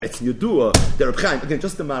It's Yudua, the Reb Chaim, again,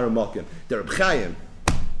 just the Maramokim, the Reb Chaim,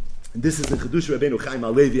 and this is in Chedush Rabbeinu Chaim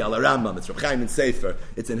Alevi al Rambam, it's Reb Chaim in Sefer,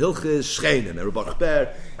 it's in Hilchis Shchenim, and Reb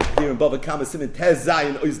Ber, here in Bava Kama Simen, Tez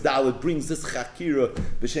Zayin Ois Dalet, brings this Chakira,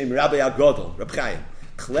 b'shem Rabbi Agodol, Reb Chaim,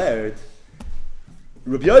 declared,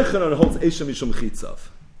 Rabbi Yochanan holds Esha Mishum Chitzav.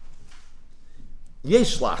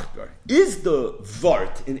 Yesh Lachgar, is the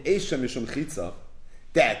Vart in Esha Mishum Chitzav,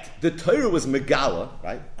 that the Torah was Megala,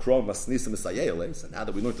 right? Krom Masnisa Misayele. So now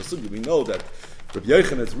that we learned the Sugi, we know that Rabbi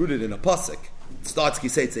Yochanan is rooted in a pasuk. It starts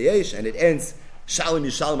Kisei Tzeyesh and it ends Shalom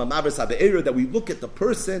Yishalom Amavras HaBe'era, that we look at the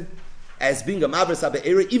person as being a Mavras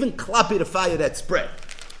HaBe'era, even klapi the fire that spread.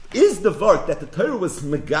 Is the vart that the Torah was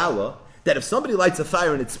Megala, that if somebody lights a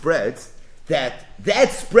fire and it spreads, that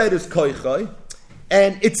spread is Koichoi,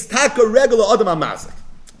 and it's Taka regular Adam HaMazik.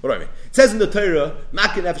 What do I mean? It says in the Torah,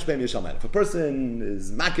 Makin Nefesh Behema Yishal Mena. If a person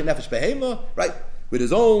is Makin Nefesh Behema, right, with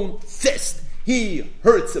his own fist, he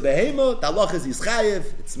hurts a Behema, the halach is he's Chayev,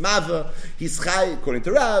 it's Mava, he's Chayev, according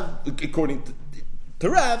to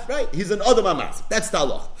Rav, right, he's an Adam HaMazik. That's the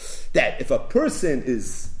halach. That if a person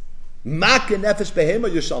is Makin Nefesh Behema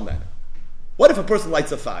Yishal Mena. What if a person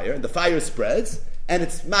lights a fire, and the fire spreads, and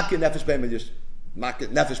it's Makin Nefesh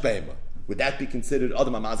Behema? Would that be considered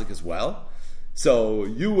Adam HaMazik as well? So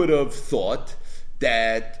you would have thought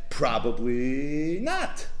that probably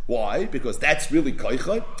not. Why? Because that's really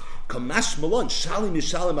koichai. Kamash malon shalim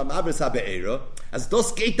yishalim amavres habe'era as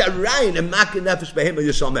dos geht da rein and makin nefesh behema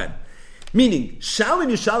yishalmen. Meaning shalim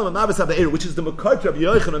yishalim amavres habe'era, which is the makar of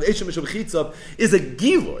Yochanan on Esha Mishum Chitzav, is a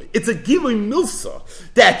giloy. It's a giloy milsa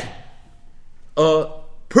that a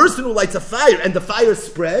person who lights a fire and the fire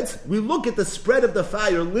spreads. We look at the spread of the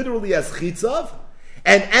fire literally as chitzav.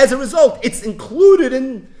 And as a result, it's included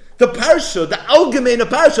in the parsha, the algemeine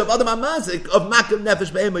parsha of Adam HaMazik of Makim Nefesh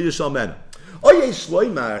Behema Yishal Mena. Oye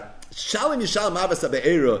Shloimar, Shalim Yishal Mavas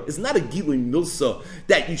HaBe'era is not a Gilui Milsa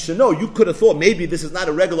that you should know. You could have thought maybe this is not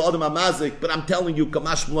a regular Adam HaMazik, but I'm telling you,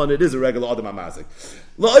 Kamash Malon, it is a regular Adam HaMazik.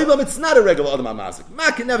 La'olam, it's not a regular Adam HaMazik.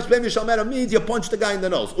 Makim Nefesh Behema Yishal Mena means you punch the guy in the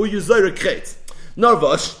nose, or you zoyre kretz.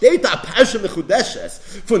 Narva steht a Parsha Mechudeshes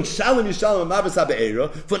von Shalom Yishalom Amavas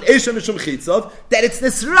HaBe'era von Esha Mishum Chitzav that it's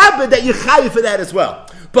Nisrabah that you're chayiv for that as well.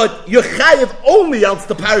 But you're chayiv only else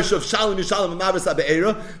the Parsha of Shalom Yishalom Amavas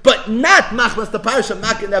HaBe'era, but not Machmas the Parsha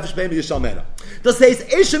Makin Nefesh Behema Yishal Mena. That says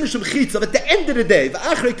Esha Mishum Chitzav at the end of the day,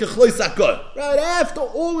 V'achrei Kechlois HaKol, right after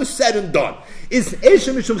all is said and done, is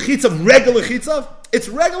Esha Mishum Chitzav regular Chitzav? It's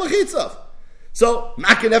regular Chitzav. So,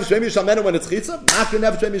 Makin Nefesh Behema Yishal Mena when it's Chitzav, Makin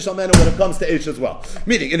Nefesh Behema Yishal Mena when it comes to Eish as well.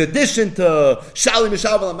 Meaning, in addition to Shalim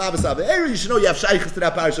Yishalom Mavas HaBe'era, you should know you have Shaykhs to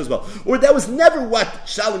that parish as well. Or that was never what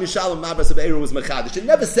Shalim Yishalom Mavas HaBe'era was Mechadish. It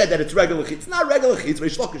never said that it's regular Chitzav. It's not regular Chitzav.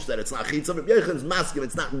 Reish Lakish said it's not Chitzav. Rabbi Yochanan's masking,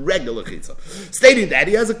 it's not regular Chitzav. Stating that,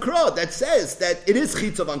 he has a krah that says that it is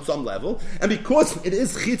Chitzav on some level, and because it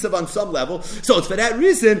is Chitzav on some level, so it's for that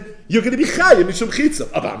reason, you're going to be Chayim Mishum Chitzav.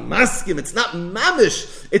 About masking, it's not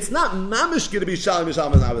Mamish. It's not Mamish going to be Shalim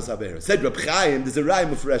Yishalom Mavas HaBe'era. Said Reb Chaim, there's a Rai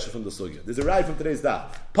Mufresh from the Sugya. There's a Rai from today's daf.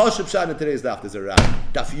 Pashup Shad in today's daf, there's a Rai.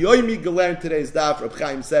 Daf Yoimi Galer in today's daf, Reb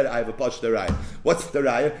Chaim said, I have a Pash the Rai. What's the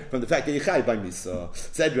Rai? From the fact that Yechai by Misa.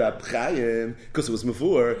 Said Reb Chaim, because it was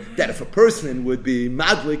Mavur, that if a person would be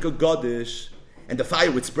Madlik or Godish, and the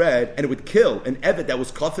fire would spread, and it would kill an Evet that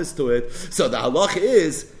was kafis to it, so the halach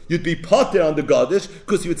is, you'd be potter on the Godish,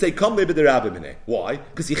 because you would say, come maybe the Rabbi Mineh. Why?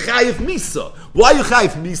 Because you chayiv Misa. Why you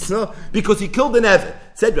chayiv Misa? Because he killed an Evet.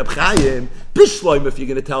 Said Reb Chaim, Bishloim, if you're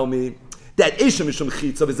going to tell me, that Esha Mishum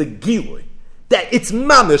Chitzav is a Gilui. That it's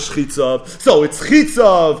mamish chitzav, so it's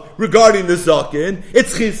chitzav regarding the zaken,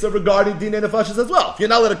 it's chitzav regarding din and nefashis as well. If you're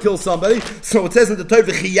not allowed to kill somebody, so it says in the Torah,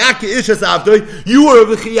 v'chiyake ish as avdoi, you were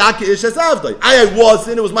v'chiyake ish as avdoi. I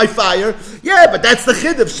wasn't, it was my fire. Yeah, but that's the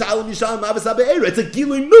chid of Shalom Yishalom Mavas HaBe'era. It's a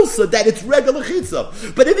gilui milsa that it's regular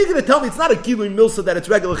chitzav. But if you're going to tell me it's not a gilui milsa that it's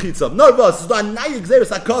regular chitzav, no, it's not nayik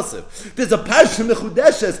zeres hakosiv. There's a parsha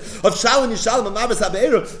mechudeshes of Shalom Yishalom Mavas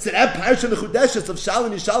HaBe'era. So that parsha mechudeshes of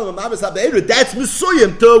Shalom Yishalom Mavas HaBe'era, that's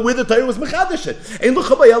Mesuyim to where the Torah was Mechadish.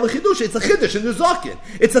 It's a Chiddush in the Zakin.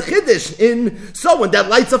 It's a Chiddush in someone that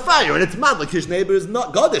lights a fire and it's mad like his neighbor is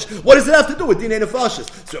not Godish. What does it have to do with Dinei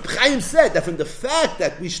Nefashis? So Reb Chaim said that from the fact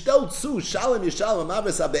that we still tzu Shalom Yishalom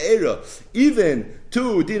Mavas HaBe'era even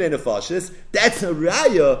to Dinei Nefashis, that's a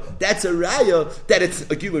raya that it's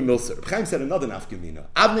a Gilui Milser. Reb Chaim said another nafkamina.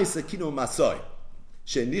 Avnei Sakino Masoi.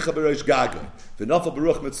 And it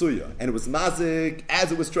was mazik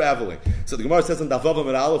as it was traveling. So the Gemara says in Davavam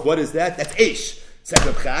and Aleph, what is that? That's Eish. Said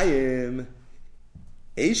Reb Chaim,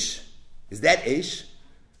 Eish? Is that Eish?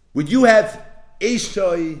 Would you have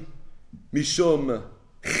Eishoi Mishum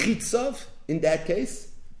Chitzav in that case?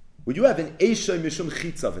 Would you have an Eisha Mishum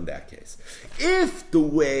Chitzav in that case? If the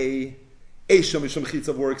way Eisha Mishum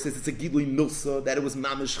Chitzav works is it's a Gilui Milsa, that it was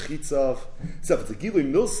Mamish Chitzav. So if it's a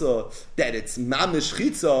Gilui Milsa, that it's Mamish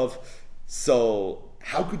Chitzav, so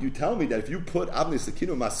how could you tell me that if you put Avnei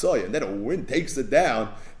Sakinu Masoya and then a wind takes it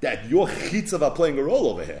down, that your Chitzav are playing a role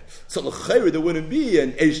over here? So l'chayre there wouldn't be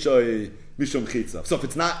an Eisha Mishum Chitzav. So if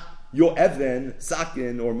it's not your Even,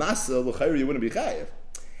 Sakin, or Masa, l'chayre you wouldn't be Chayev.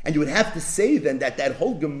 And you would have to say then that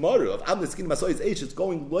whole Gemara of Avnei Sakinu Masoya's Eish is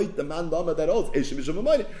going like the man Lama that holds Eisha Mishum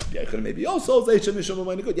Amayne. Yechon maybe also holds Eisha Mishum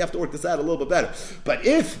Amayne. Good, you have to work this out a little bit better. But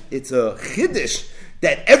if it's a Chiddush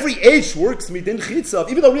that every Eish works midin Chitzav,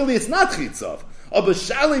 even though really it's not Chitzav, that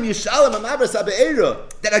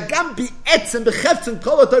agam be etzem becheftzen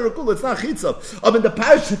kol ha'Torah, it's not chitzav. In the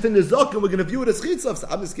parashat in the Zokim, we're going to view it as chitzav. So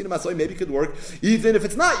Avnei Sakinu Masoya maybe could work even if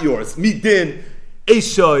it's not yours. Midin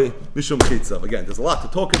Eishoy Mishum Chitzav. Again, there's a lot to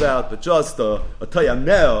talk about, but just a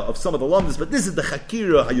tayamneh of some of the lumdis. But this is the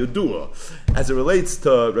Hakira Hayodua as it relates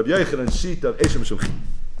to Rabbi Yochanan Shita of Eishoy Mishum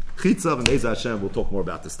Chitzav, and Be'ez Hashem, we'll talk more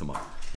about this tomorrow.